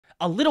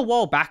A little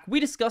while back, we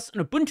discussed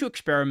an Ubuntu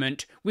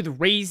experiment with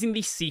raising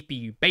the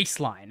CPU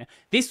baseline.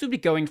 This would be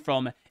going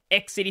from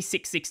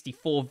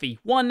x86-64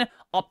 v1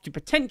 up to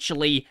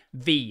potentially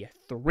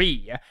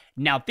v3.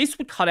 Now, this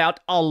would cut out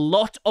a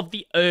lot of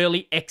the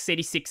early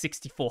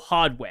x86-64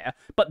 hardware,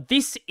 but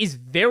this is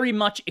very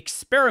much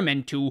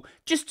experimental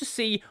just to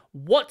see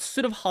what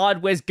sort of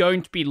hardware is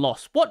going to be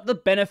lost, what the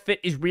benefit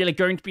is really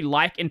going to be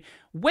like, and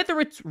whether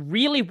it's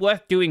really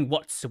worth doing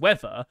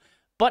whatsoever.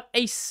 But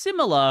a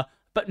similar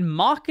but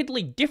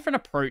markedly different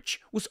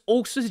approach was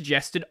also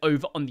suggested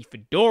over on the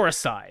Fedora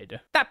side.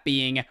 That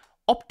being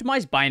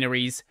optimized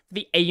binaries for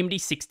the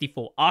AMD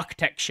 64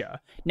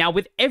 architecture. Now,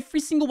 with every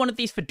single one of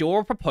these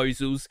Fedora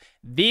proposals,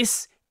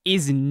 this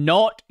is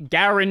not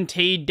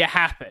guaranteed to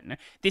happen.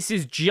 This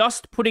is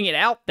just putting it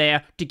out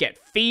there to get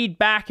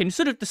feedback and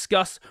sort of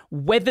discuss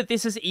whether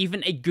this is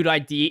even a good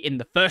idea in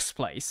the first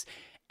place.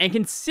 And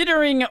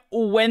considering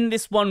when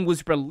this one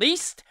was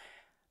released,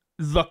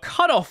 the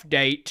cutoff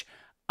date,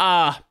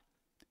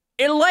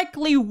 it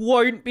likely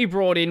won't be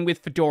brought in with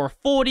Fedora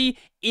 40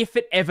 if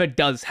it ever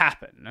does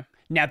happen.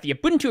 Now, the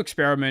Ubuntu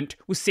experiment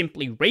was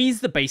simply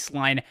raise the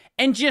baseline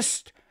and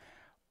just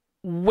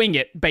wing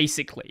it,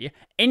 basically.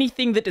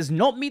 Anything that does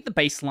not meet the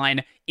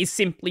baseline is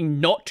simply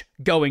not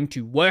going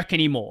to work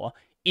anymore.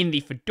 In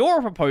the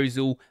Fedora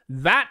proposal,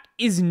 that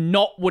is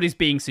not what is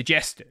being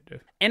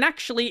suggested, and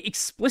actually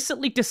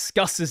explicitly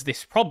discusses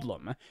this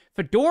problem.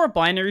 Fedora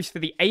binaries for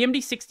the AMD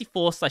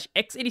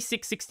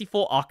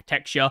 64/x86-64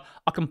 architecture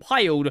are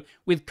compiled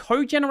with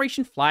code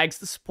generation flags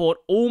that support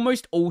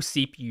almost all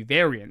CPU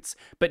variants,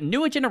 but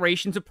newer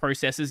generations of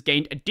processors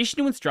gained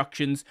additional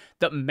instructions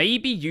that may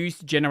be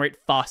used to generate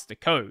faster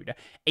code.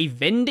 A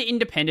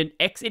vendor-independent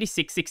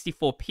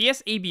x86-64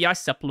 PSEBI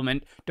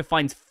supplement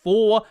defines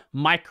 4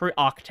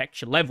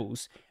 microarchitecture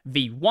levels: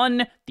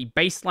 V1, the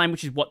baseline,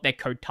 which is what their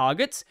code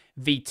targets;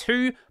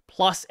 V2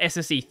 plus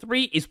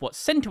SSE3 is what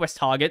CentOS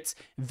targets;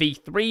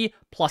 V3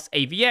 plus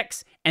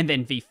AVX; and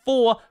then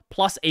V4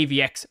 plus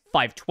AVX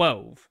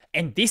 512.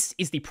 And this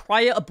is the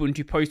prior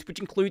Ubuntu post, which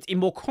includes a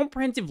more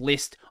comprehensive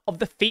list of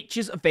the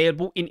features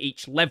available in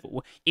each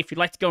level. If you'd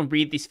like to go and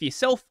read this for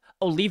yourself,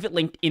 I'll leave it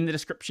linked in the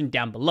description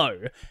down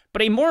below.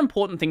 But a more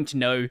important thing to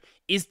know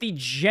is the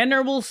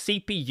general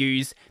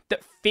CPUs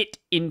that fit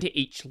into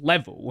each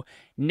level.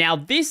 Now,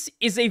 this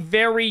is a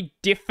very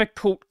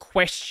difficult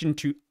question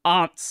to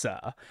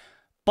answer,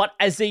 but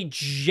as a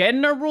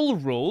general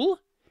rule,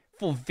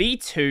 for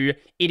V2,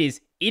 it is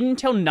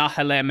Intel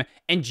Nehalem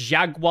and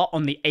Jaguar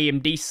on the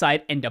AMD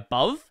side and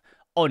above.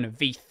 On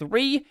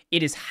V3,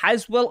 it is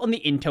Haswell on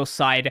the Intel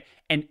side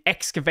and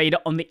Excavator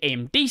on the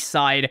AMD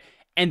side.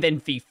 And then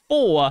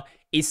V4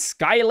 is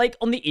Skylake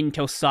on the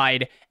Intel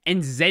side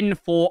and Zen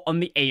 4 on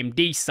the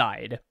AMD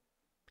side.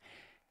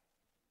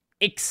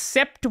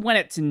 Except when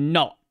it's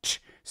not.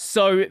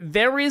 So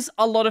there is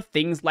a lot of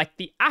things like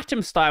the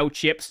Atom-style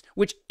chips,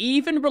 which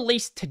even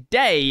released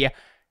today,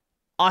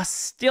 are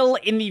still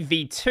in the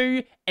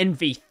V2 and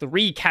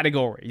V3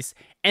 categories.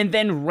 And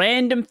then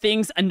random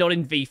things are not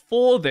in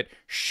V4 that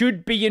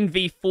should be in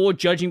V4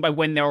 judging by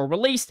when they were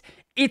released.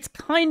 It's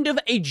kind of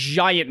a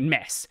giant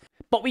mess.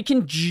 But we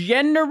can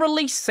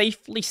generally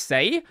safely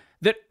say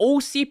that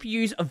all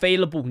CPUs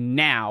available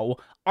now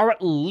are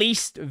at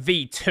least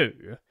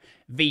V2.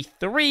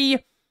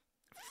 V3,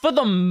 for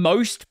the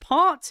most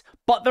part,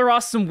 but there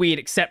are some weird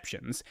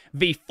exceptions.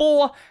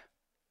 V4,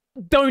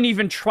 don't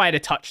even try to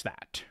touch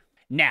that.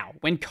 Now,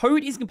 when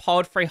code is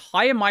compiled for a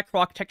higher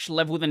microarchitecture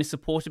level than is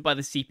supported by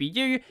the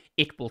CPU,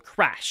 it will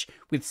crash,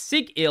 with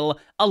SIGIL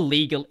a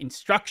legal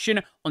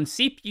instruction on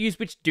CPUs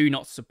which do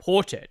not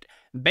support it.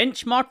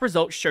 Benchmark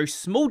results show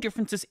small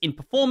differences in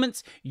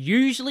performance,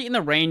 usually in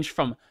the range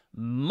from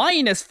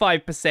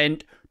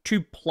 -5% to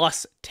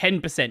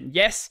 +10%.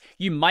 Yes,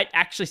 you might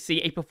actually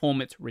see a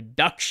performance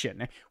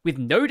reduction, with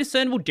no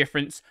discernible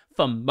difference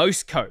for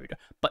most code,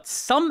 but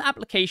some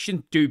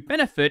applications do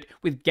benefit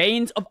with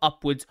gains of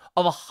upwards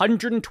of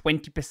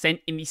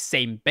 120% in the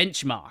same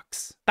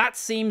benchmarks. That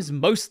seems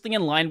mostly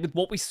in line with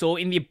what we saw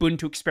in the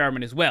Ubuntu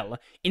experiment as well.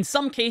 In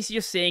some cases,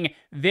 you're seeing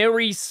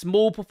very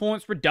small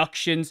performance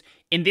reductions.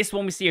 In this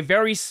one, we see a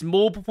very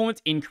small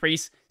performance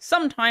increase.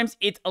 Sometimes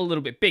it's a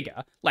little bit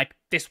bigger, like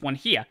this one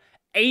here.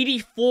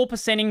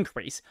 84%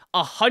 increase,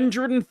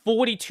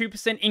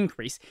 142%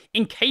 increase.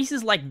 In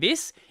cases like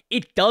this,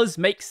 it does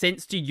make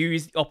sense to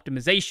use the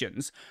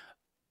optimizations.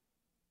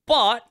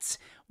 But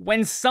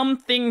when some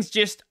things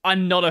just are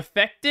not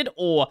affected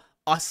or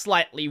are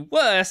slightly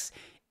worse,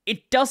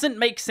 it doesn't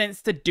make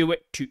sense to do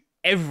it to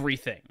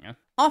everything.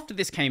 After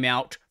this came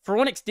out,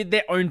 Phoronix did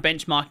their own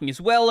benchmarking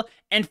as well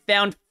and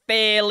found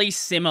fairly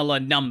similar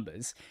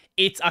numbers.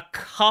 It's a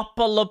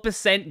couple of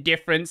percent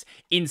difference.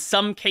 In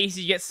some cases,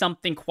 you get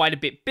something quite a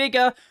bit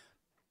bigger,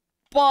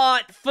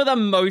 but for the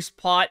most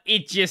part,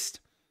 it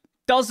just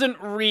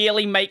doesn't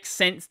really make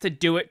sense to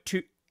do it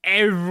to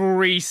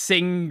every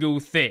single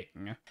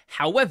thing.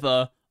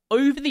 However,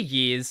 over the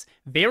years,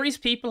 various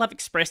people have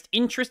expressed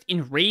interest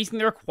in raising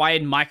the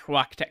required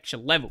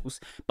microarchitecture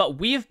levels, but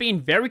we have been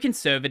very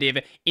conservative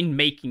in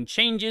making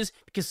changes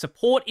because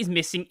support is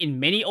missing in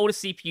many older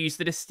CPUs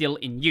that are still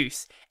in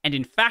use, and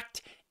in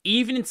fact,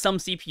 even in some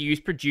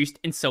CPUs produced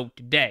and sold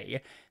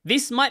today.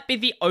 This might be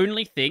the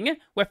only thing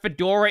where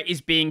Fedora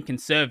is being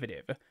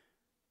conservative.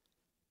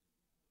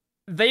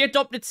 They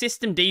adopted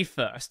Systemd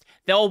first.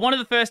 They were one of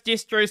the first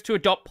distros to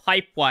adopt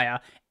Pipewire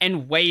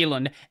and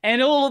Wayland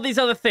and all of these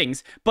other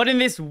things. But in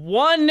this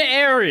one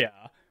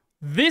area,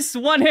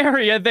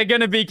 they're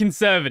going to be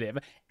conservative.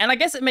 And I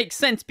guess it makes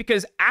sense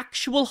because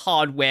actual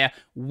hardware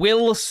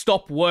will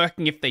stop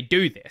working if they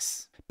do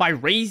this. By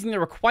raising the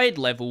required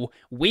level,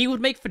 we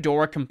would make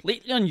Fedora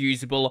completely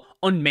unusable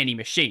on many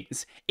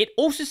machines. It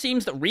also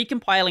seems that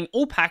recompiling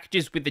all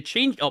packages with the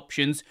changed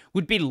options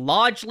would be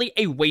largely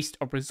a waste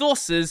of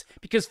resources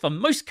because for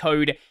most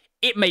code,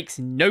 it makes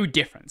no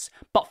difference.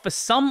 But for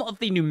some of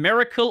the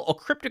numerical or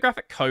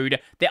cryptographic code,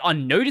 there are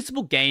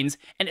noticeable gains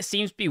and it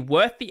seems to be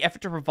worth the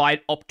effort to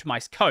provide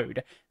optimized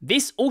code.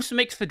 This also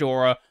makes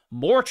Fedora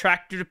more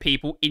attractive to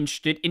people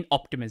interested in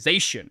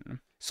optimization.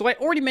 So I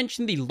already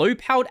mentioned the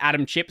low-powered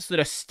Atom chips that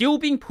are still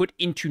being put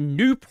into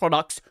new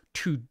products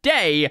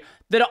today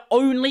that are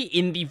only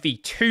in the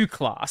V2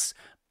 class,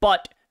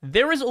 but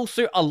there is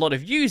also a lot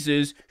of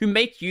users who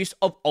make use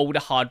of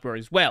older hardware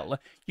as well.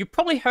 You've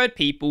probably heard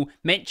people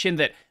mention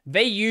that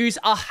they use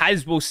a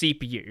Haswell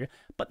CPU,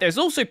 but there's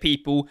also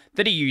people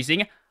that are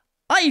using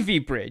Ivy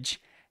Bridge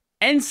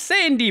and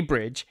Sandy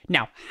Bridge.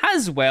 Now,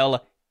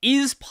 Haswell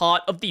is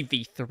part of the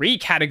V3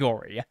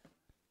 category.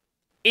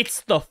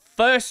 It's the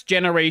first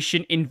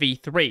generation in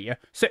V3,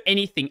 so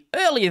anything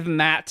earlier than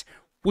that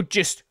would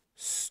just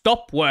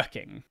stop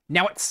working.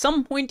 Now, at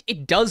some point,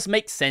 it does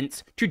make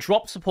sense to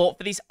drop support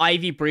for these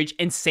Ivy Bridge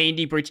and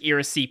Sandy Bridge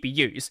era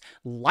CPUs,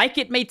 like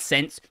it made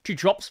sense to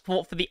drop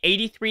support for the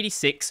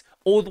 8386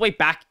 all the way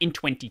back in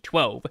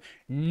 2012.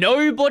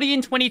 Nobody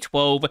in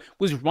 2012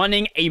 was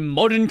running a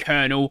modern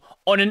kernel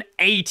on an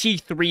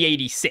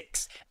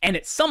 8386, and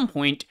at some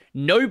point,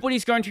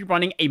 nobody's going to be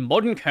running a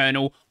modern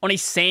kernel on a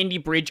Sandy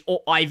Bridge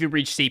or Ivy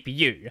Bridge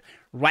CPU.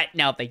 Right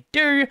now they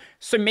do,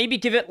 so maybe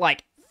give it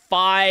like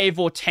 5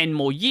 or 10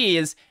 more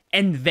years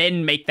and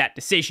then make that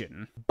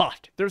decision.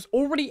 But there's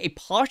already a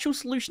partial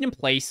solution in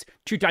place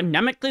to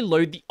dynamically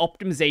load the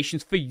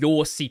optimizations for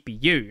your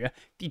CPU.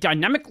 The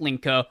dynamic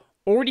linker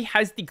already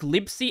has the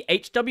glibc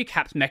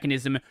HWCaps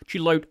mechanism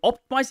to load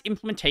optimized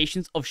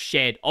implementations of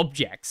shared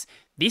objects.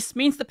 This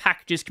means the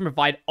packages can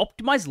provide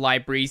optimized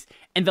libraries,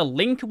 and the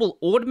linker will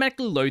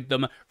automatically load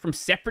them from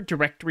separate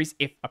directories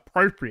if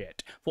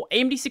appropriate. For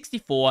AMD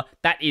 64,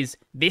 that is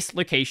this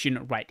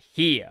location right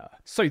here.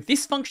 So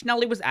this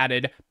functionality was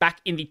added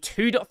back in the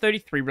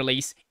 2.33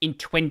 release in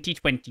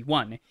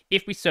 2021.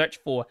 If we search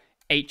for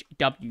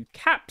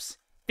HWCaps,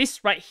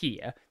 this right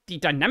here, the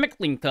dynamic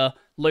linker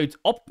loads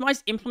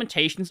optimized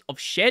implementations of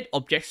shared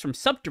objects from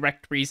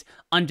subdirectories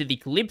under the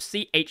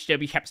glibc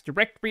HWCaps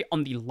directory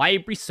on the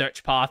library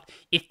search path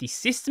if the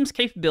system's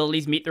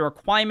capabilities meet the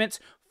requirements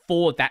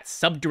for that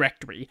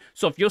subdirectory.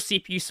 So if your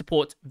CPU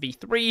supports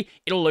V3,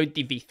 it'll load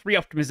the V3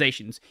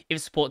 optimizations. If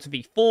it supports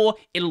V4,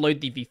 it'll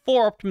load the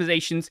V4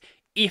 optimizations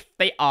if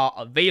they are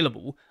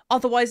available.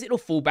 Otherwise, it'll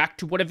fall back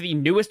to whatever the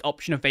newest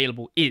option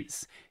available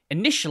is.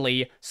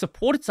 Initially,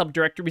 supported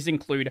subdirectories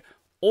include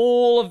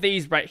all of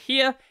these right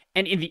here,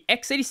 and in the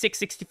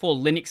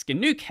x86-64 Linux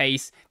GNU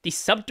case, the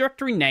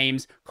subdirectory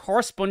names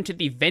correspond to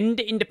the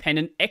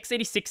vendor-independent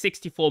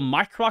x86-64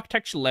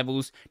 microarchitecture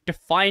levels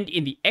defined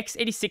in the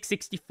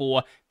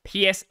x86-64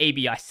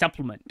 PSABI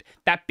supplement,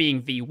 that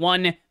being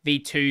V1,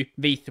 V2,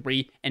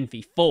 V3, and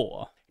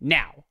V4.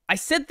 Now, I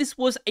said this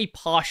was a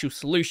partial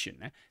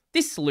solution.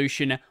 This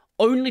solution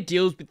only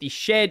deals with the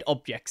shared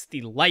objects,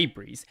 the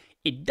libraries.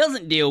 It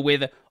doesn't deal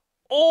with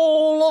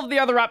all of the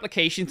other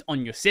applications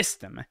on your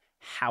system.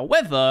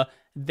 However,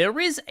 there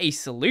is a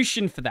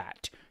solution for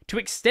that. To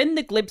extend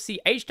the glibc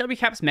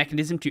HWCaps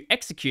mechanism to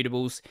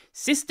executables,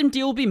 systemd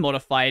will be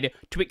modified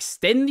to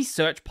extend the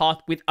search path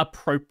with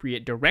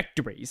appropriate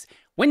directories.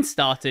 When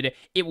started,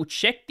 it will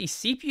check the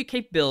CPU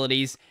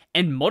capabilities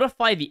and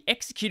modify the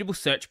executable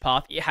search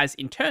path it has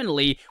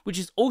internally, which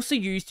is also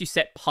used to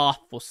set path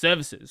for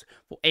services.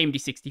 For AMD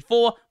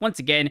 64, once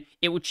again,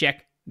 it will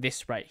check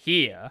this right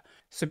here.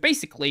 So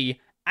basically,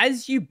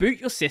 as you boot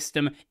your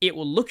system, it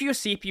will look at your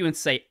CPU and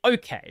say,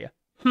 okay,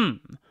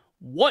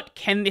 what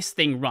can this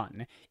thing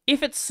run?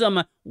 If it's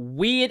some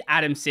weird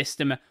Atom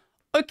system,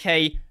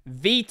 okay,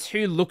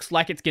 V2 looks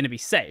like it's going to be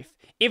safe.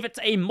 If it's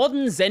a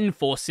modern Zen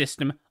 4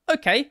 system,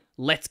 okay,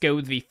 let's go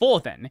with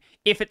V4 then.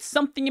 If it's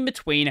something in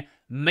between,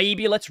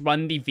 maybe let's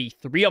run the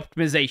V3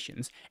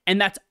 optimizations. And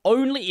that's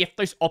only if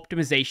those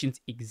optimizations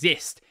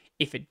exist.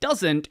 If it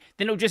doesn't,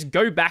 then it'll just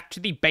go back to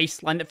the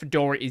baseline that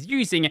Fedora is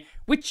using,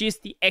 which is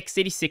the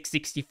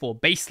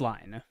x86-64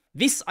 baseline.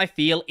 This, I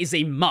feel, is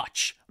a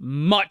much,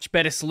 much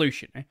better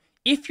solution.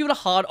 if you were to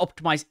hard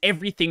optimize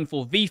everything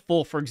for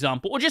V4, for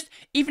example, or just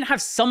even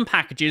have some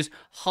packages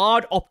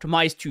hard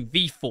optimized to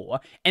V4,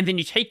 and then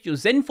you take your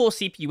Zen 4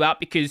 CPU out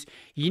because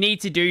you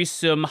need to do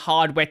some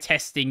hardware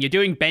testing, you're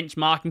doing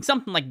benchmarking,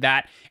 something like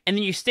that, and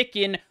then you stick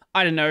in,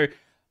 I don't know,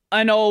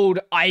 an old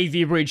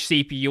Ivy Bridge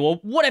CPU or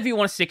whatever you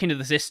want to stick into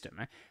the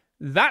system,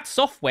 that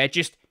software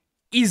just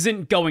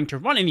isn't going to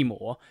run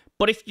anymore.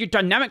 But if you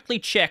dynamically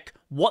check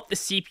what the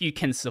CPU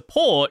can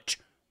support,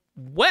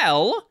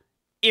 well,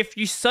 if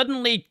you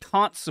suddenly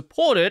can't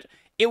support it,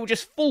 it will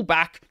just fall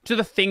back to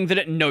the thing that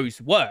it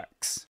knows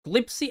works.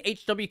 glibc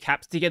HW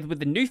caps, together with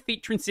the new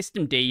feature in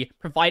System D,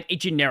 provide a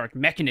generic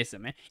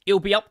mechanism. It will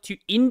be up to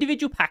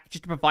individual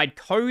packages to provide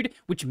code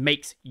which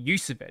makes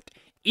use of it.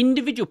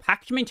 Individual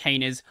package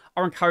maintainers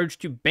are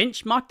encouraged to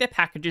benchmark their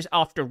packages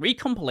after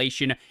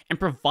recompilation and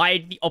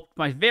provide the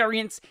optimized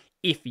variants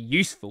if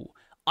useful,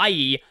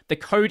 i.e. the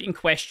code in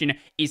question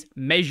is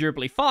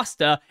measurably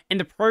faster and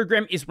the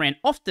program is ran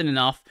often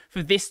enough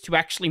for this to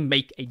actually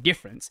make a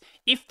difference.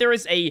 If there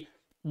is a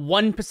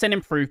 1%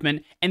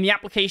 improvement and the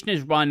application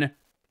is run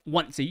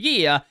once a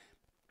year,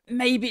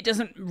 maybe it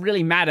doesn't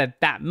really matter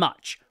that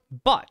much.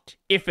 But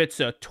if it's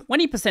a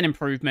 20%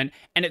 improvement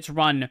and it's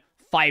run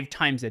 5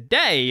 times a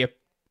day,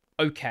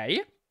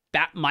 okay,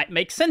 that might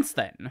make sense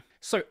then.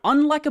 So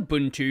unlike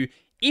Ubuntu,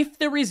 if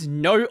there is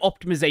no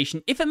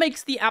optimization, if it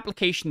makes the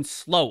application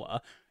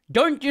slower,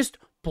 don't just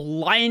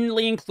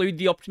blindly include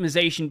the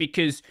optimization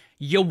because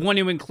you want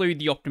to include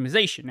the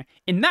optimization.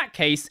 In that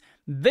case,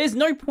 there's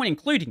no point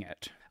including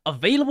it.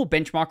 Available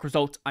benchmark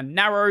results are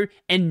narrow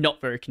and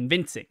not very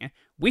convincing.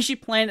 We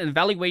should plan an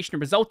evaluation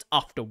of results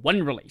after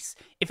one release.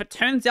 If it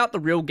turns out the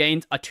real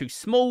gains are too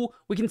small,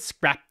 we can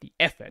scrap the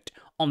effort.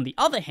 On the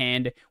other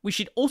hand, we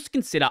should also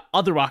consider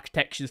other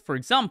architectures, for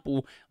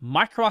example,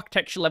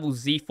 microarchitecture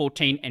levels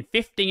Z14 and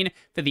 15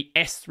 for the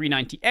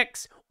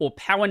S390X, or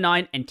Power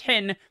 9 and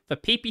 10 for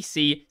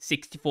PPC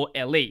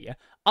 64LE.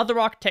 Other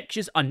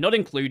architectures are not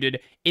included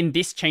in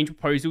this change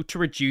proposal to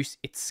reduce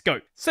its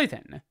scope. So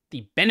then,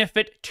 the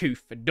benefit to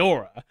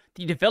Fedora.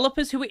 The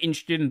developers who are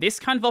interested in this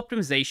kind of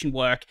optimization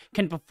work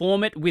can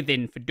perform it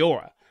within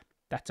Fedora.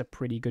 That's a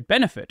pretty good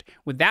benefit,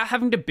 without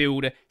having to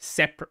build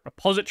separate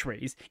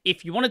repositories.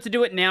 If you wanted to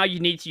do it now, you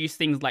need to use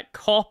things like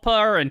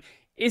Copper, and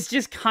it's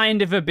just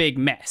kind of a big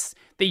mess.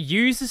 The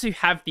users who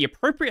have the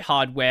appropriate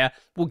hardware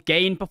will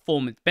gain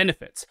performance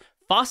benefits.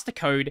 Faster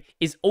code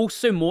is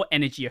also more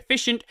energy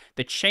efficient,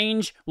 the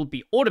change will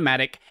be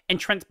automatic and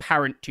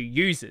transparent to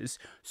users.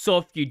 So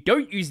if you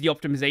don't use the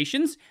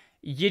optimizations,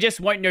 you just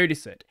won't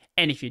notice it.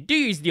 And if you do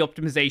use the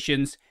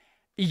optimizations,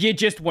 you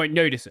just won't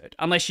notice it,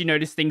 unless you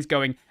notice things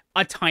going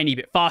a tiny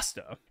bit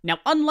faster. Now,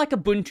 unlike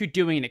Ubuntu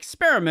doing an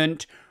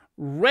experiment,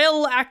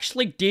 RHEL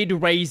actually did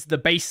raise the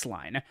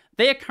baseline.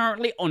 They are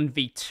currently on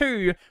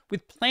V2,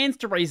 with plans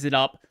to raise it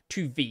up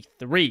to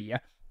V3.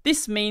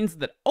 This means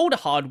that older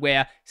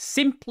hardware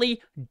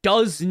simply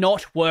does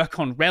not work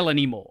on RHEL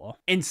anymore.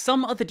 And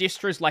some other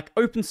distros like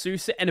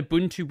OpenSUSE and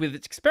Ubuntu with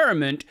its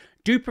experiment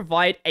do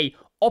provide a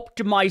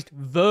optimized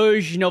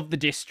version of the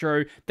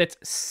distro that's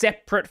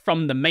separate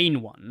from the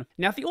main one.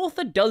 Now, the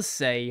author does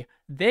say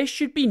there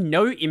should be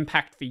no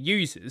impact for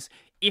users.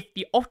 If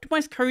the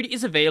optimized code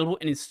is available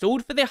and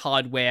installed for their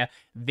hardware,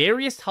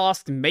 various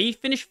tasks may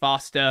finish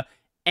faster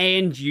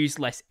and use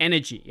less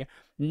energy.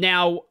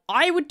 Now,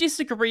 I would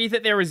disagree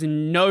that there is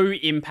no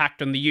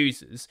impact on the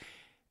users.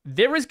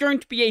 There is going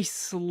to be a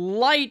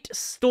slight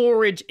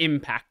storage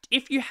impact.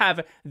 If you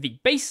have the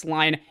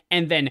baseline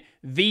and then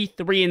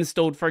V3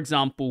 installed, for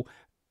example,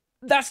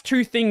 that's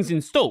 2 things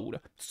installed.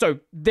 So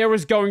there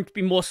is going to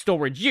be more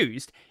storage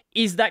used.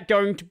 Is that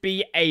going to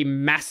be a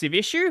massive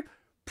issue?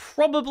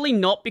 Probably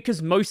not,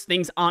 because most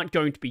things aren't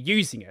going to be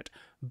using it.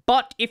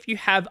 But if you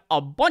have a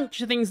bunch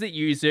of things that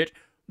use it,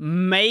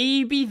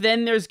 maybe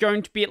then there's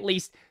going to be at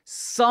least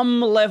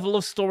some level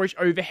of storage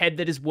overhead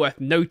that is worth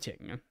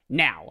noting.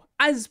 Now,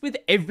 as with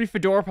every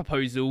Fedora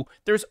proposal,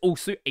 there's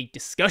also a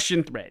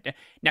discussion thread.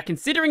 Now,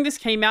 considering this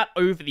came out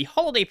over the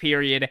holiday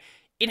period,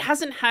 it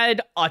hasn't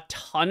had a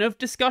ton of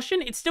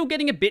discussion. It's still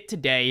getting a bit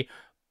today,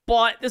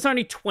 but there's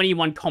only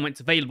 21 comments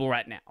available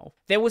right now.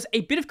 There was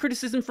a bit of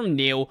criticism from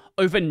Neil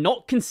over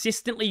not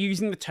consistently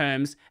using the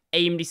terms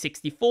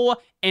AMD64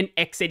 and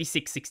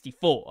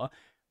x86-64.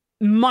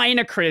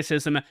 Minor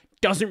criticism,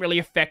 doesn't really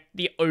affect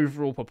the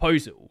overall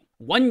proposal.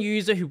 One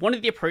user who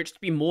wanted the approach to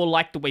be more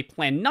like the way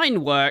Plan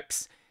 9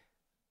 works,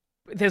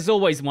 there's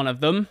always one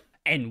of them,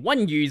 and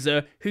one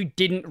user who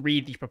didn't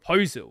read the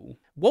proposal.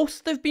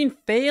 Whilst they've been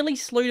fairly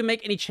slow to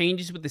make any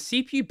changes with the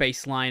CPU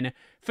baseline,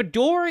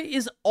 Fedora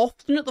is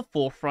often at the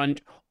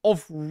forefront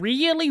of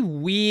really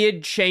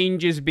weird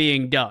changes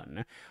being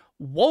done.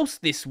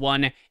 Whilst this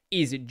one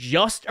is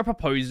just a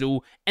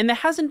proposal, and there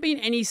hasn't been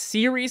any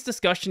serious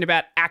discussion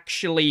about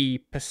actually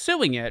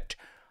pursuing it,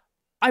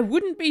 I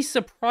wouldn't be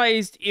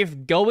surprised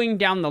if going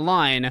down the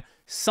line,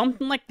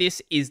 something like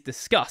this is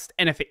discussed,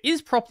 and if it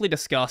is properly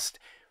discussed,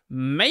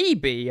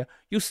 maybe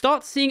you'll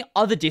start seeing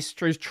other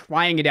distros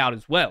trying it out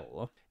as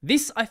well.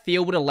 This, I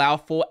feel, would allow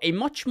for a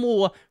much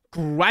more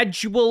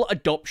gradual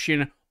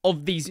adoption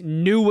of these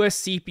newer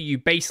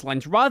CPU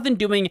baselines, rather than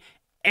doing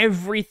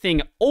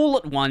everything all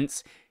at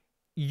once,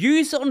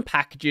 use it on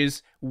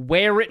packages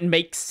where it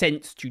makes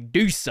sense to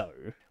do so,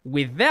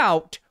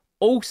 without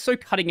also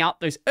cutting out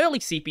those early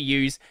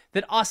CPUs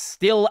that are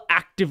still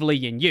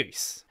actively in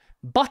use.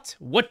 But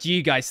what do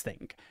you guys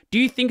think? Do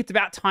you think it's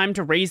about time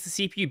to raise the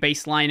CPU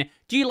baseline?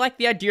 Do you like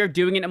the idea of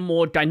doing it in a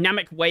more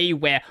dynamic way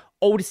where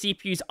older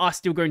CPUs are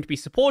still going to be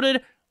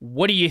supported?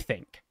 What do you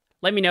think?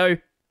 Let me know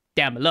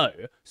down below.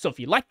 So if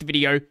you liked the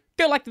video,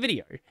 go like the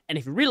video. And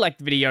if you really liked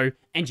the video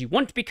and you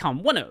want to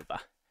become one of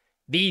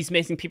these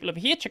amazing people over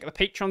here, check out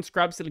the Patreon,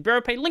 subscribe, silly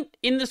bro pay, linked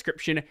in the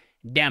description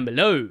down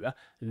below.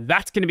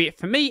 That's going to be it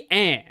for me,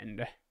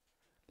 and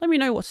let me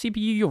know what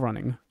CPU you're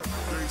running.